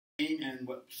Name and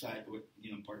what side, what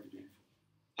part of the game?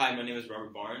 Hi, my name is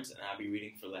Robert Barnes, and I'll be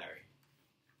reading for Larry.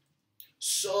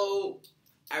 So,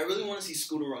 I really want to see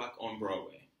Scooter Rock on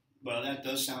Broadway. Well, that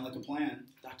does sound like a plan.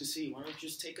 Dr. C, why don't you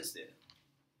just take us there?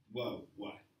 Whoa,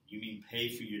 what? You mean pay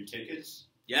for your tickets?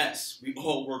 Yes, we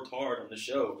all worked hard on the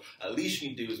show. At least you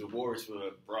can do is rewards for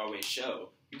a Broadway show.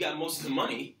 You got most of the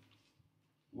money.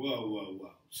 Whoa.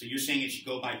 So you're saying it should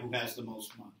go by who has the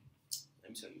most money?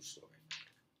 Let me tell you a story.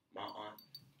 My aunt,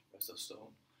 Russell Stone,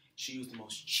 she was the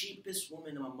most cheapest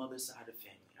woman on my mother's side of the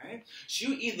family, alright? She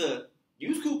would either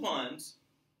use coupons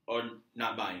or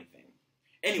not buy anything.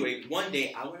 Anyway, one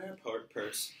day I went in her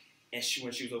purse, and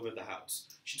when she was over at the house,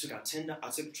 she took out $10.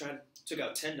 Took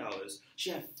out $10. She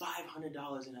had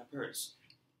 $500 in her purse.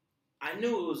 I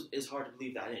knew it's hard to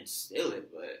believe that I didn't steal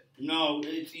it, but no,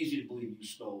 it's easy to believe you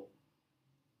stole.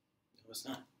 No, it's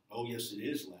not. Oh, yes, it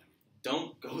is, Larry.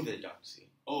 Don't go there, Dr. C.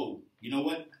 Oh, you know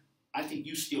what? I think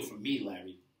you steal from me,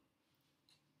 Larry.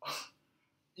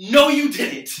 No, you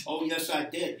didn't. Oh, yes, I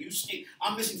did. You steal.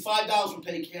 I'm missing $5 in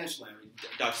petty cash, Larry.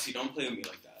 Dr. C, don't play with me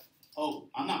like that. Oh,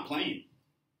 I'm not playing.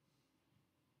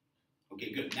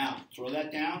 Okay, good. Now, throw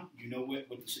that down. You know what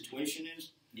the situation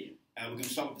is? Yeah. We're going to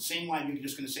start with the same line. You're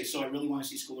just going to say, so I really want to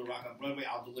see School of Rock on Broadway.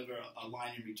 I'll deliver a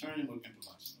line in return, and we'll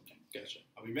improvise. Okay. Gotcha.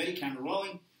 Are we ready? Camera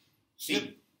rolling. Scene.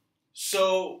 Yep.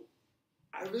 So,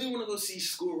 I really want to go see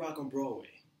School of Rock on Broadway.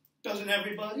 Doesn't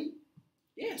everybody?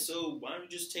 Yeah, so why don't you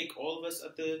just take all of us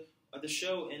at the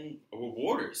show and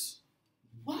reward us?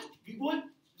 What? Reward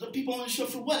the people on the show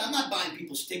for what? I'm not buying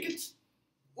people's tickets.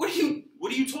 What are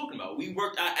you talking about? We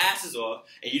worked our asses off,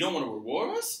 and you don't want to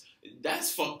reward us?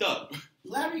 That's fucked up.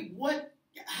 Larry, what?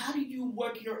 How do you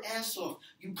work your ass off?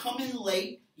 You come in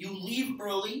late, you leave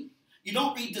early, you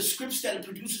don't read the scripts that the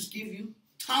producers give you.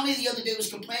 Tommy the other day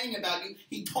was complaining about you.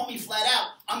 He told me flat out,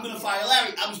 I'm going to fire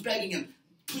Larry. I was begging him,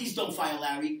 please don't fire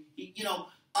Larry.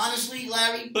 Honestly,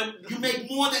 Larry, but you make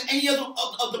more than any other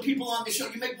of the people on the show.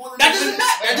 You make more than that doesn't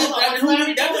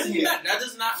matter. That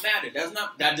does not matter.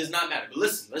 That does not matter. But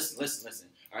listen.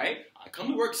 All right, I come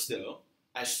to work still.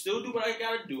 I still do what I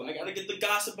gotta do. I gotta get the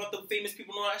gossip about the famous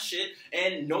people and all that shit.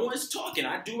 And no one's talking.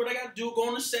 I do what I gotta do. Go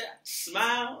on the set,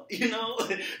 smile.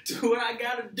 Do what I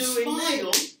gotta do.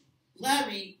 Smile,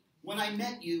 Larry. When I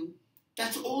met you,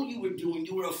 that's all you were doing.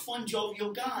 You were a fun,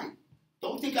 jovial guy.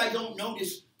 Don't think I don't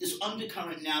notice this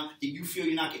undercurrent now that you feel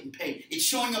you're not getting paid. It's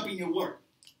showing up in your work.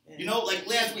 Yeah. Like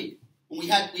last week when we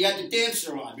had the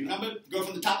dancer on. Remember the girl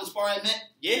from the topless bar I met?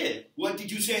 Yeah. What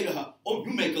did you say to her? Oh,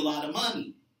 you make a lot of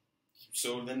money.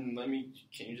 So then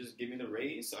can you just give me the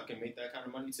raise so I can make that kind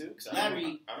of money too?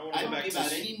 Larry, I don't give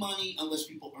out any money unless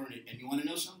people earn it. And you want to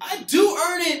know something? I do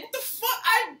earn it. What the fuck?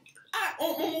 I'm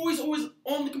always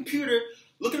on the computer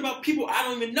looking about people I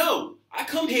don't even know. I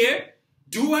come here,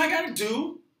 do what I gotta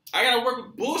do. I gotta work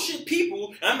with bullshit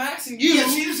people, and I'm asking you. Yeah,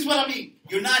 see, this is what I mean.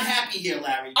 You're not happy here,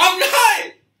 Larry. I'm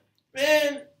not!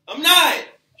 Man, I'm not.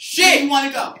 Shit! Where do you want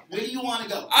to go? Where do you want to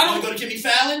go? I don't want to go to Jimmy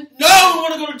Fallon? No, I don't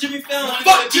want to go to Jimmy Fallon.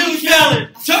 Fuck Jimmy Fallon.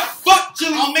 Fuck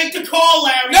Jimmy. I'll make the call,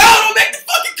 Larry. No, don't make the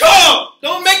fucking call.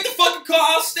 Don't make the fucking call.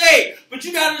 I'll stay. But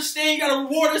you gotta understand, you gotta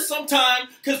reward us sometime,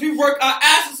 because we work our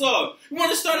asses off. We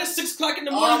want to start at 6 o'clock in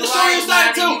the morning. The show is not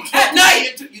until at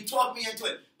night. You talk me into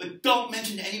it. But don't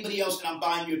mention to anybody else that I'm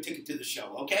buying you a ticket to the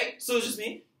show, okay? So it's just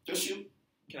me? Just you.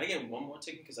 Can I get one more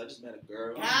ticket? Because I just met a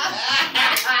girl.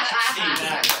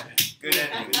 Good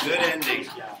ending. Good ending.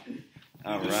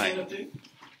 All right.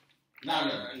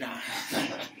 No.